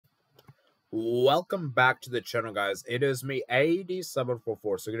Welcome back to the channel, guys. It is me, AD744.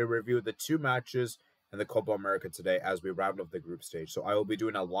 So we're going to review the two matches in the Copa America today as we round up the group stage. So I will be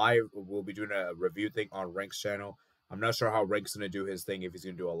doing we'll be doing a review thing on Rink's channel. I'm not sure how Rink's going to do his thing, if he's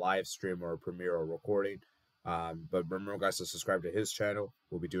going to do a live stream or a premiere or recording. But remember, guys, to subscribe to his channel.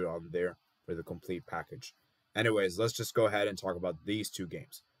 We'll be doing it on there for the complete package. Anyways, let's just go ahead and talk about these two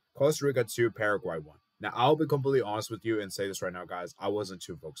games. Costa Rica 2, Paraguay 1. Now, I'll be completely honest with you and say this right now, guys. I wasn't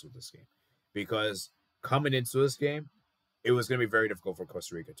too focused with this game, because coming into this game, it was going to be very difficult for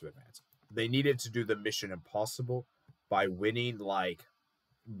Costa Rica to advance. They needed to do the mission impossible by winning,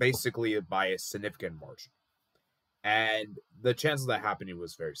 basically by a significant margin. And the chance of that happening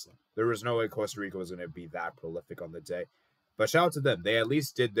was very slim. There was no way Costa Rica was going to be that prolific on the day. But shout out to them. They at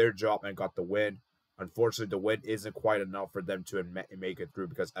least did their job and got the win. Unfortunately, the win isn't quite enough for them to make it through,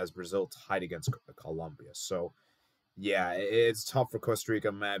 because as Brazil tied against Colombia. So yeah, it's tough for Costa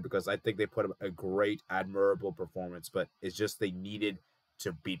Rica, man, because I think they put up a great, admirable performance, but it's just they needed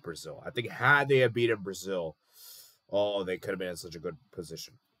to beat Brazil. I think had they beaten Brazil, they could have been in such a good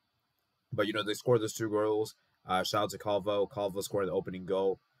position. But, they scored those two goals. Shout out to Calvo. Calvo scored the opening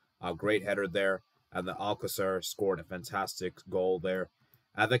goal. Great header there. And the Alcácer scored a fantastic goal there.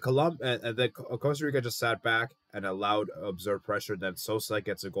 And the Costa Rica just sat back and allowed absurd pressure. Then Sosa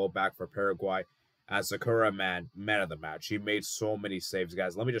gets a goal back for Paraguay. And Sakura, man of the match. He made so many saves,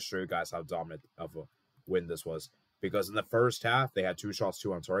 guys. Let me just show you guys how dominant of a win this was. Because in the first half, they had 2 shots,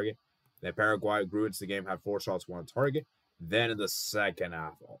 2 on target. Then Paraguay grew into the game, had 4 shots, 1 on target. Then in the second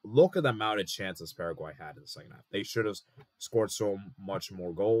half, look at the amount of chances Paraguay had in the second half. They should have scored so much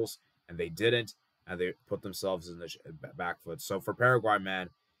more goals, and they didn't. And they put themselves in the back foot. So for Paraguay, man,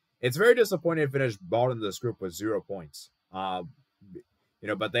 it's very disappointing to finish bottom of this group with 0 points.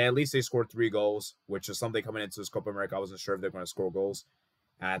 But at least they scored 3 goals, which is something coming into this Copa America. I wasn't sure if they're going to score goals.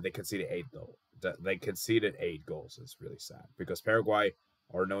 And they conceded 8, though. They conceded 8 goals. It's really sad, because Paraguay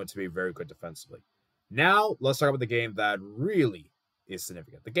are known to be very good defensively. Now, let's talk about the game that really is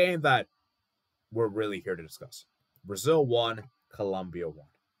significant. The game that we're really here to discuss. Brazil 1, Colombia 1.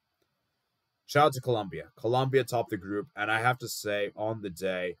 Shout out to Colombia. Colombia topped the group. And I have to say, on the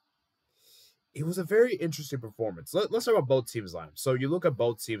day, it was a very interesting performance. Let's talk about both teams' lineups. So you look at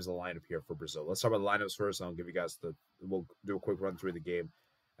both teams' lineup here for Brazil. Let's talk about the lineups first, and I'll give you guys we'll do a quick run through the game,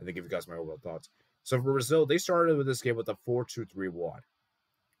 and then give you guys my overall thoughts. So for Brazil, they started with this game with a 4-2-3-1,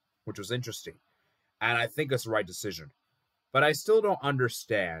 which was interesting. And I think it's the right decision. But I still don't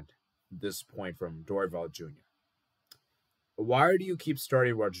understand this point from Dorival Jr. Why do you keep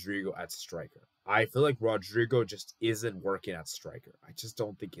starting Rodrigo at striker? I feel like Rodrigo just isn't working at striker. I just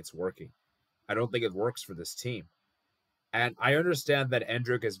don't think it's working. I don't think it works for this team. And I understand that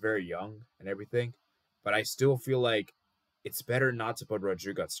Endrick is very young and everything, but I still feel like it's better not to put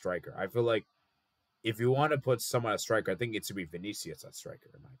Rodrigo at striker. I feel like if you want to put someone at striker, I think it should be Vinicius at striker,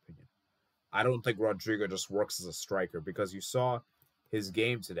 in my opinion. I don't think Rodrigo just works as a striker, because you saw his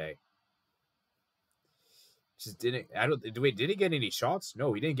game today. Just didn't. Did he get any shots?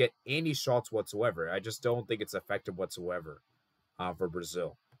 No, he didn't get any shots whatsoever. I just don't think it's effective whatsoever for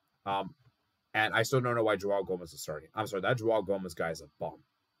Brazil. And I still don't know why Joao Gomez is starting. I'm sorry, that Joao Gomez guy is a bum.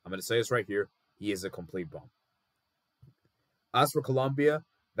 I'm going to say this right here. He is a complete bum. As for Colombia,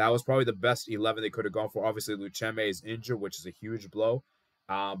 that was probably the best 11 they could have gone for. Obviously, Lucheme is injured, which is a huge blow.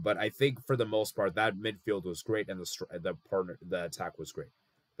 But I think for the most part, that midfield was great, and the attack was great.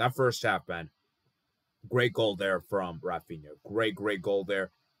 That first half, man, great goal there from Rafinha. Great goal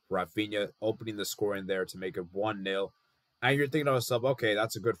there. Rafinha opening the scoring there to make it 1-0. And you're thinking to yourself, okay,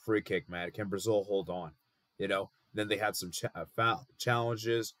 that's a good free kick, man. Can Brazil hold on? Then they had some foul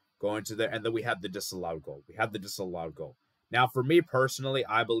challenges going to there. And then we had the disallowed goal. Now, for me personally,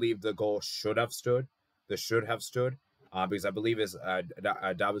 I believe the goal should have stood. Because I believe it's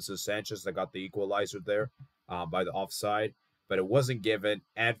Davinson Sanchez that got the equalizer there by the offside. But it wasn't given.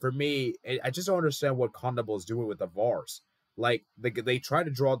 And for me, I just don't understand what CONMEBOL is doing with the VARs. Like, they try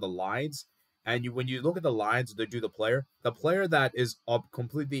to draw the lines. And when you look at the lines, they do the player that is up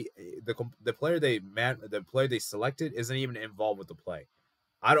completely, the player they selected isn't even involved with the play.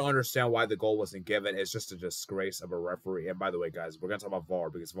 I don't understand why the goal wasn't given. It's just a disgrace of a referee. And by the way, guys, we're gonna talk about VAR,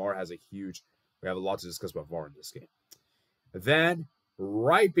 because VAR we have a lot to discuss about VAR in this game. Then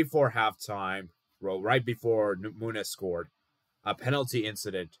right before halftime, right before Muniz scored, a penalty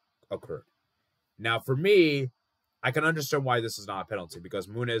incident occurred. Now, for me, I can understand why this is not a penalty, because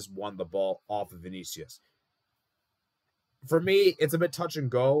Muniz won the ball off of Vinicius. For me, it's a bit touch and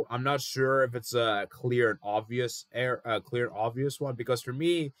go. I'm not sure if it's a clear and obvious one, because for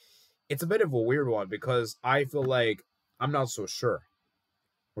me, it's a bit of a weird one, because I feel like I'm not so sure,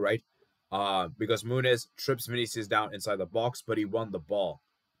 right? because Muniz trips Vinicius down inside the box, but he won the ball,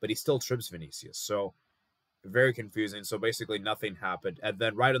 but he still trips Vinicius. So very confusing. So basically nothing happened. And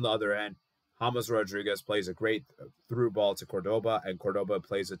then right on the other end, James Rodriguez plays a great through ball to Cordoba, and Cordoba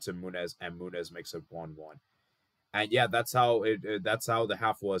plays it to Muniz, and Muniz makes it 1-1. And yeah, that's how that's how the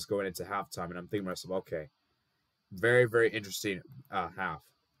half was going into halftime. And I'm thinking to myself, okay, very, very interesting half,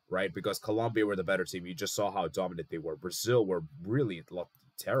 right? Because Colombia were the better team. You just saw how dominant they were. Brazil were really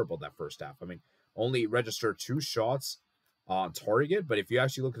terrible that first half. I mean, only registered 2 shots on target, but if you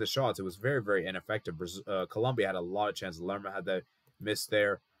actually look at the shots, it was very, very ineffective. Colombia had a lot of chances. Lerma had that miss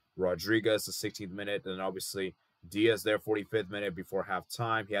there. Rodriguez, the 16th minute, and obviously Diaz there, 45th minute before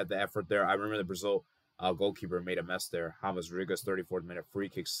halftime. He had the effort there. I remember the Brazil goalkeeper made a mess there. James Rodriguez, 34th minute free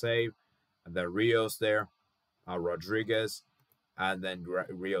kick save. And then Rios there, Rodriguez, and then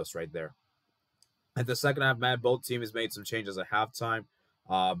Rios right there. At the second half, man, both teams made some changes at halftime.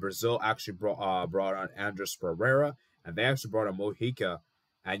 Brazil actually brought on Andres Pereira, and they actually brought on Mojica,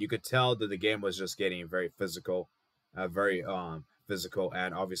 and you could tell that the game was just getting very physical, physical.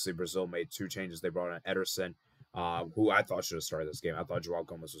 And obviously, Brazil made 2 changes. They brought on Ederson, who I thought should have started this game. I thought Joao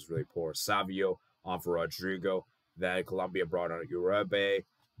Gomez was really poor. Savio on for Rodrigo. Then Colombia brought on Uribe,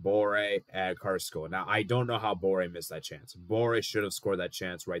 Borre, and Carrasco. Now, I don't know how Borre missed that chance. Borre should have scored that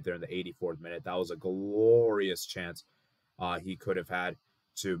chance right there in the 84th minute. That was a glorious chance he could have had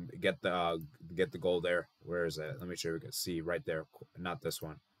to get the goal there. Where is it? Let me show you. We can see right there. Not this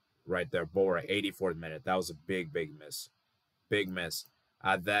one. Right there. Borre, 84th minute. That was a big, big miss. Big miss.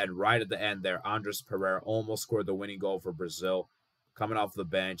 Then right at the end there, Andres Pereira almost scored the winning goal for Brazil coming off the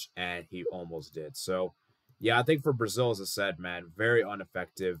bench, and he almost did. So, yeah, I think for Brazil, as I said, man, very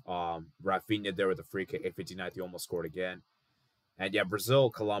ineffective. Rafinha there with a free kick, 59th, he almost scored again. And yeah, Brazil,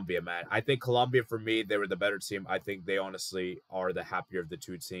 Colombia, man. I think Colombia, for me, they were the better team. I think they honestly are the happier of the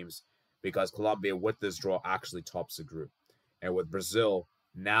 2 teams because Colombia, with this draw, actually tops the group. And with Brazil,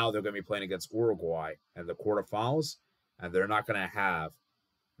 now they're going to be playing against Uruguay in the quarterfinals, and they're not going to have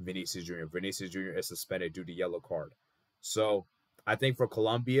Vinicius Jr. Vinicius Jr. is suspended due to yellow card. So I think for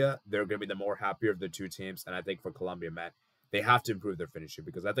Colombia, they're going to be the more happier of the 2 teams. And I think for Colombia, man, they have to improve their finishing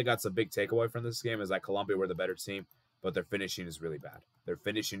because I think that's a big takeaway from this game is that Colombia were the better team, but their finishing is really bad. Their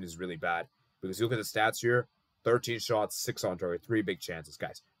finishing is really bad because you look at the stats here, 13 shots, 6 on target, 3 big chances,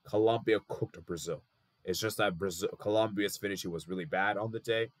 guys. Colombia cooked Brazil. It's just that Colombia's finishing was really bad on the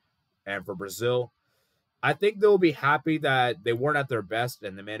day. And for Brazil, I think they'll be happy that they weren't at their best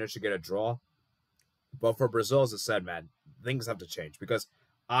and they managed to get a draw. But for Brazil, as I said, man, things have to change because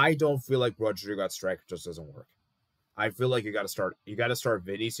I don't feel like Rodrigo at striker just doesn't work. I feel like you got to start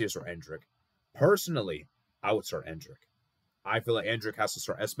Vinicius or Endrick. Personally, I would start Endrick. I feel like Endrick has to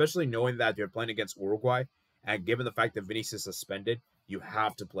start, especially knowing that you're playing against Uruguay, and given the fact that Vinicius is suspended, you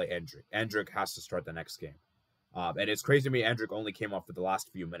have to play Endrick. Endrick has to start the next game. And it's crazy to me, Endrick only came off for the last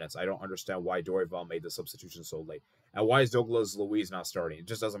few minutes. I don't understand why Dorival made the substitution so late. And why is Douglas Luiz not starting? It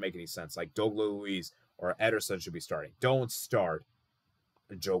just doesn't make any sense. Like, Douglas Luiz or Ederson should be starting. Don't start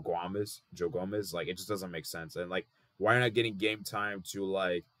Joe Gomez. Like, it just doesn't make sense. And, like, why are you not getting game time to,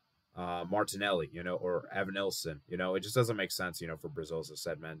 like, Martinelli, or Evan Nilsson? It just doesn't make sense, for Brazil, as I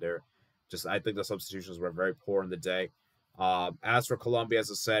said, man. I think the substitutions were very poor in the day. As for Colombia,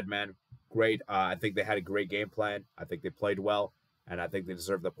 as I said, man, great. I think they had a great game plan. I think they played well, and I think they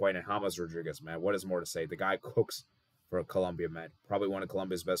deserve the point. And James Rodriguez, man, what is more to say? The guy cooks for Colombia, man. Probably one of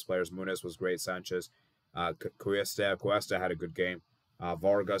Colombia's best players. Muniz was great. Sanchez, Cuesta had a good game.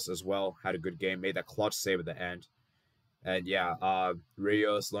 Vargas as well had a good game. Made that clutch save at the end. And yeah,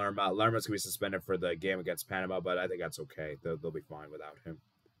 Rios, Lerma's going to be suspended for the game against Panama, but I think that's okay. They'll be fine without him,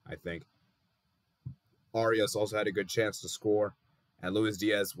 I think. Arias also had a good chance to score, and Luis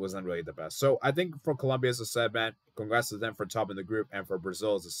Diaz wasn't really the best. So I think for Colombia, as I said, man, congrats to them for topping the group, and for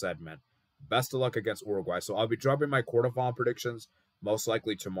Brazil, as I said, man, best of luck against Uruguay. So I'll be dropping my quarterfinal predictions most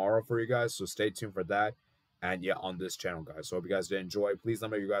likely tomorrow for you guys, so stay tuned for that. And yeah, on this channel, guys. So I hope you guys did enjoy. Please let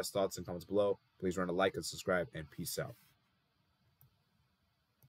me know your guys' thoughts and comments below. Please remember to like and subscribe, and peace out.